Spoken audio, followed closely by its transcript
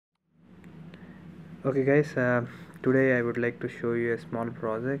Okay guys, today I would like to show you a small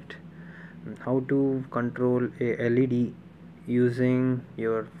project how to control a LED using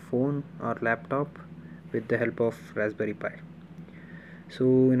your phone or laptop with the help of Raspberry Pi. So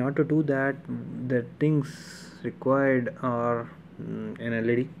in order to do that, the things required are an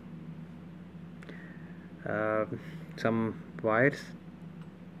LED, uh, some wires,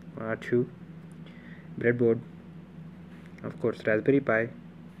 two, breadboard, of course Raspberry Pi,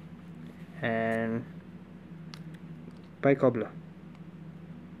 and Pi cobbler.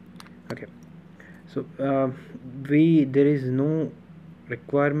 Okay, so there is no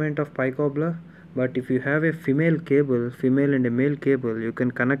requirement of pi cobbler, but if you have a female and a male cable, you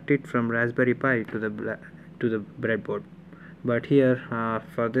can connect it from Raspberry Pi to the breadboard. But here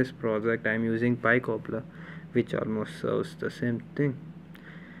for this project I am using pi cobbler, which almost serves the same thing.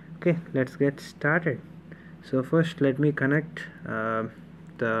 Okay, let's get started. So first let me connect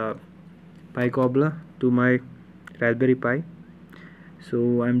the pi cobbler to my Raspberry Pi.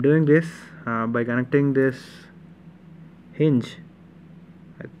 So I'm doing this by connecting this hinge.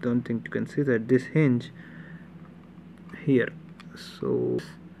 I don't think you can see that, this hinge here, so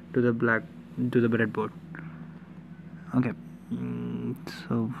to the breadboard. Okay,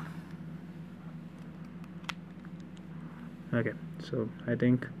 so okay, so I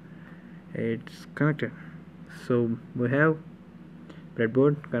think it's connected. So we have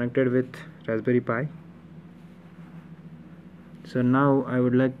breadboard connected with Raspberry Pi. So now I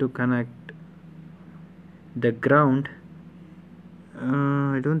would like to connect the ground.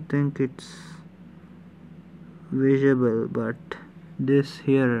 I don't think it's visible, but this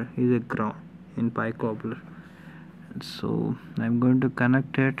here is a ground in pi cobbler. So I'm going to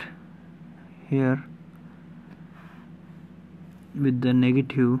connect it here with the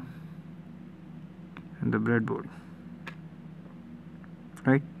negative and the breadboard,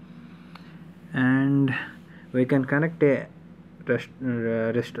 right? And we can connect a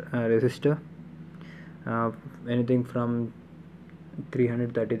resistor, anything from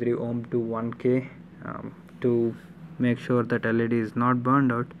 333 ohm to 1k, to make sure that LED is not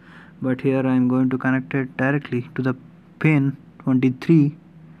burned out. But here I am going to connect it directly to the pin 23.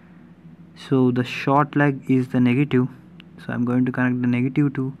 So the short leg is the negative, so I'm going to connect the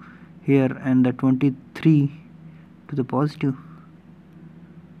negative to here and the 23 to the positive,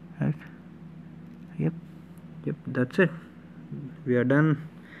 right? Yep, that's it. We are done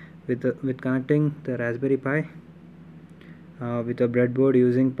with connecting the Raspberry Pi with a breadboard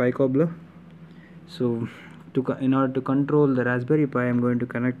using pi cobbler. So in order to control the Raspberry Pi, I'm going to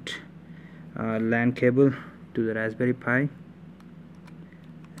connect LAN cable to the Raspberry Pi,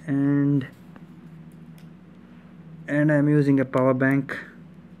 and I'm using a power bank,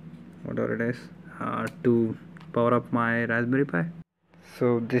 whatever it is, to power up my Raspberry Pi.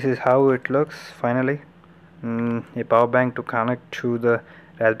 So this is how it looks finally. A power bank to connect to the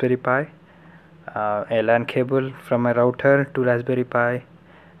Raspberry Pi, a LAN cable from a router to Raspberry Pi,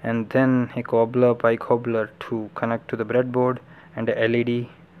 and then a pi cobbler to connect to the breadboard, and a LED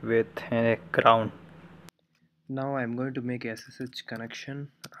with a ground. Now I'm going to make a SSH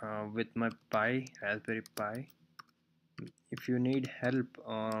connection with my Raspberry Pi. If you need help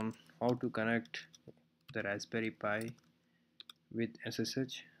on how to connect the Raspberry Pi with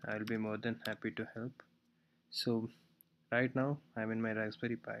SSH, I'll be more than happy to help. So right now I'm in my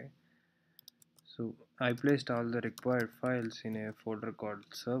Raspberry Pi. So I placed all the required files in a folder called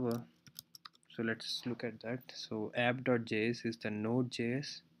server. So let's look at that. So app.js is the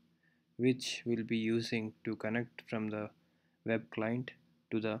node.js which we'll be using to connect from the web client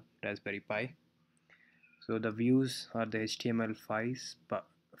to the Raspberry Pi. So the views are the HTML files.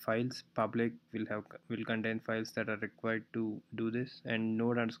 Public will contain files that are required to do this, and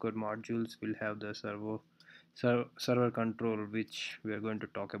node underscore modules will have the server control, which we are going to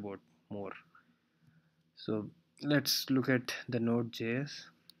talk about more. So let's look at the node.js.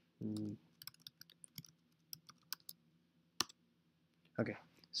 Okay,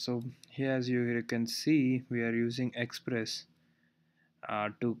 so here as you can see, we are using Express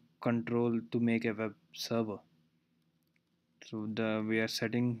to make a web server. So we are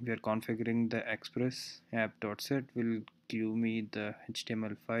configuring the Express app.set will give me the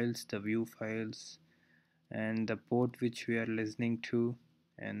HTML files, the view files, and the port which we are listening to,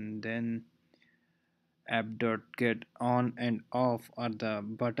 and then app.get on and off are the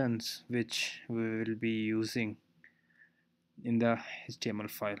buttons which we will be using in the HTML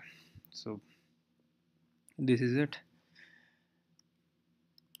file. So this is it.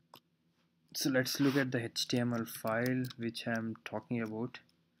 So let's look at the HTML file which I am talking about.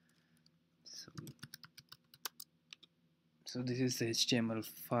 So this is the HTML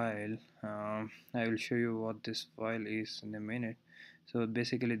file. I will show you what this file is in a minute. So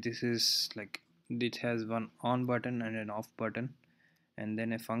basically this is like, it has one on button and an off button, and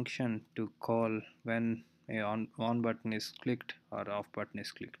then a function to call when a on button is clicked or off button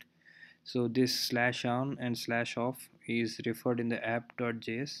is clicked. So this slash on and slash off is referred in the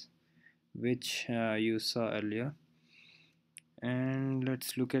app.js, which you saw earlier. And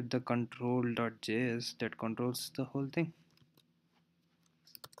let's look at the control.js that controls the whole thing.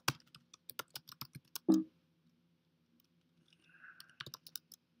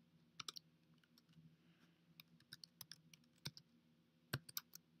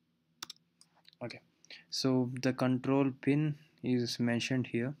 Okay, so the control pin is mentioned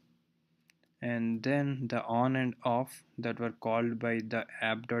here, and then the on and off that were called by the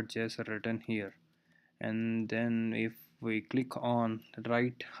app.js are written here. And then if we click on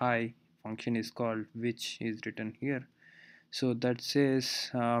write high function is called, which is written here. So that says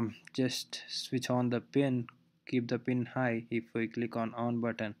just switch on the pin, keep the pin high if we click on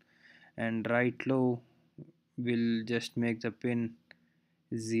button, and write low will just make the pin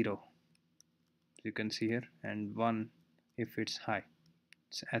 0, you can see here, and 1 if it's high.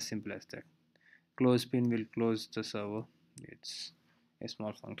 It's as simple as that. Close pin will close the server. It's a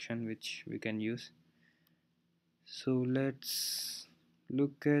small function which we can use. So let's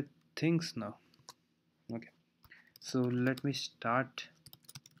look at things now. Okay, so let me start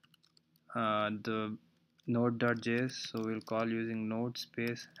the node.js. So we'll call using node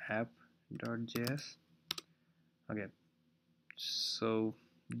space app.js. Okay, so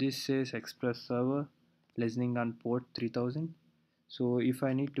this says express server listening on port 3000. So if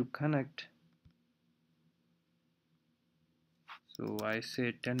I need to connect, so I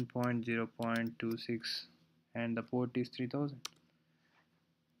say 10.0.26 and the port is 3000.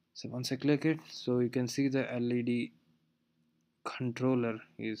 So once I click it, so you can see the LED controller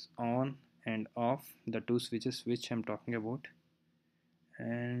is on and off, the two switches which I'm talking about.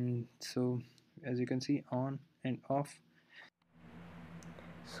 And so as you can see, on and off.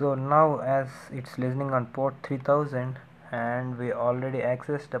 So now as it's listening on port 3000 and we already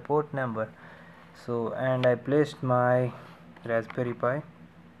accessed the port number, so and I placed my Raspberry Pi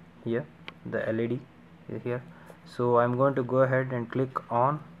here, the LED is here, so I'm going to go ahead and click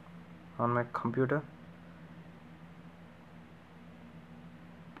on my computer,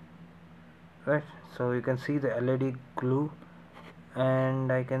 right? So you can see the LED glue,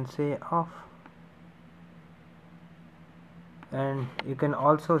 and I can say off, and you can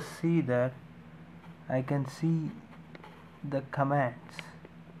also see that I can see the commands.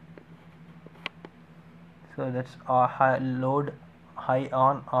 So that's high, load, high,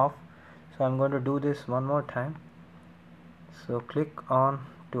 on, off. So I'm going to do this one more time. So click on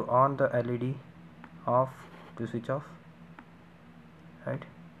to on the LED, off to switch off, right?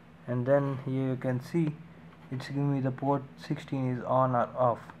 And then here you can see it's giving me the port 16 is on or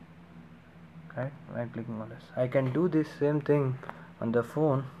off, right? By clicking on this, I can do this same thing on the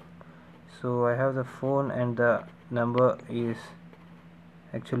phone. So I have the phone and the number is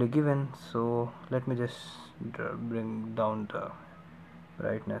actually given. So let me just bring down the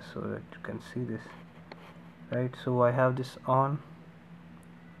brightness so that you can see this, right? So I have this on,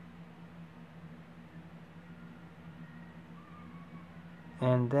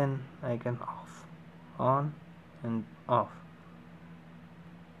 and then I can off, on and off,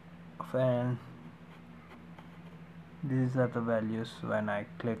 and these are the values when I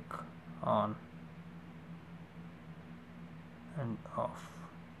click on and off.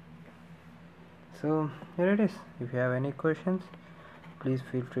 So here it is. If you have any questions, please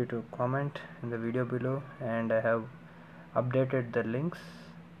feel free to comment in the video below, and I have updated the links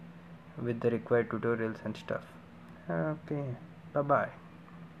with the required tutorials and stuff. Okay, bye bye.